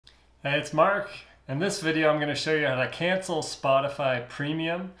Hey, it's Mark. In this video, I'm going to show you how to cancel Spotify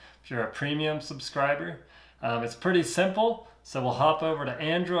Premium if you're a premium subscriber. It's pretty simple, so we'll hop over to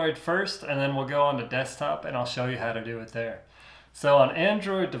Android first, and then we'll go on to desktop, and I'll show you how to do it there. So on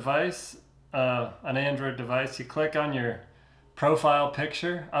Android device, you click on your profile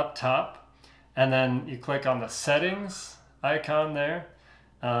picture up top, and then you click on the settings icon there,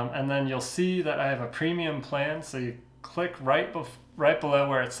 and then you'll see that I have a premium plan. So you click right below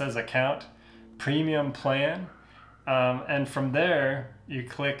where it says account, premium plan, and from there you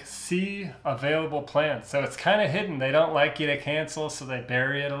click see available plans. So it's kind of hidden. They don't like you to cancel, so they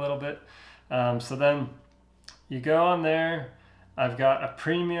bury it a little bit. So then you go on there. I've got a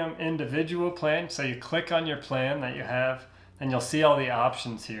premium individual plan. So you click on your plan that you have, and you'll see all the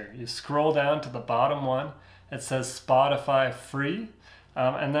options here. You scroll down to the bottom one. It says Spotify free.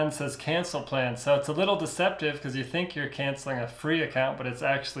 And then says cancel plan. So it's a little deceptive because you think you're canceling a free account, but it's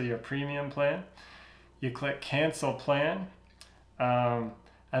actually your premium plan. You click cancel plan, and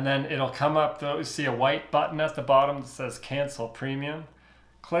then it'll come up, though, you see a white button at the bottom that says cancel premium.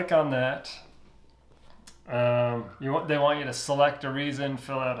 Click on that. They want you to select a reason,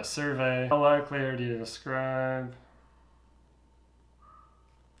 fill out a survey. How likely are you to subscribe?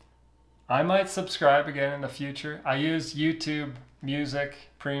 I might subscribe again in the future. I use YouTube Music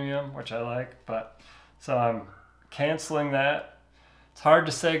Premium, which I like, so I'm canceling that. It's hard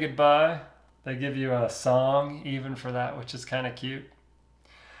to say goodbye. They give you a song even for that, which is kind of cute.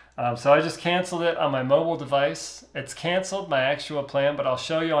 So I just canceled it on my mobile device. It's canceled my actual plan, but I'll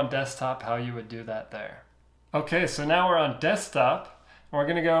show you on desktop how you would do that there. Okay, so now we're on desktop. We're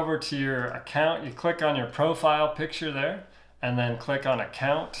going to go over to your account. You click on your profile picture there, and then click on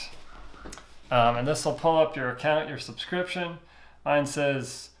account. And this will pull up your account, your subscription. Mine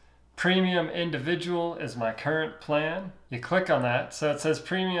says premium individual is my current plan. You click on that. So it says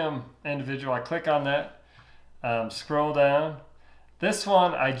premium individual. I click on that. Scroll down. This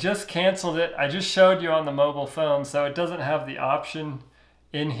one, I just canceled it. I just showed you on the mobile phone, so it doesn't have the option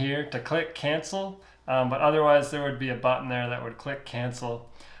in here to click cancel. But otherwise, there would be a button there that would click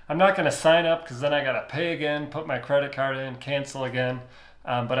cancel. I'm not going to sign up because then I got to pay again, put my credit card in, cancel again.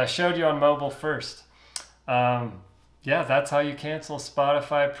 But I showed you on mobile first. Yeah, that's how you cancel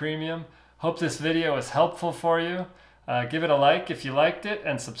Spotify Premium. Hope this video was helpful for you. Give it a like if you liked it,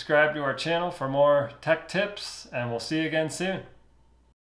 and subscribe to our channel for more tech tips, and we'll see you again soon.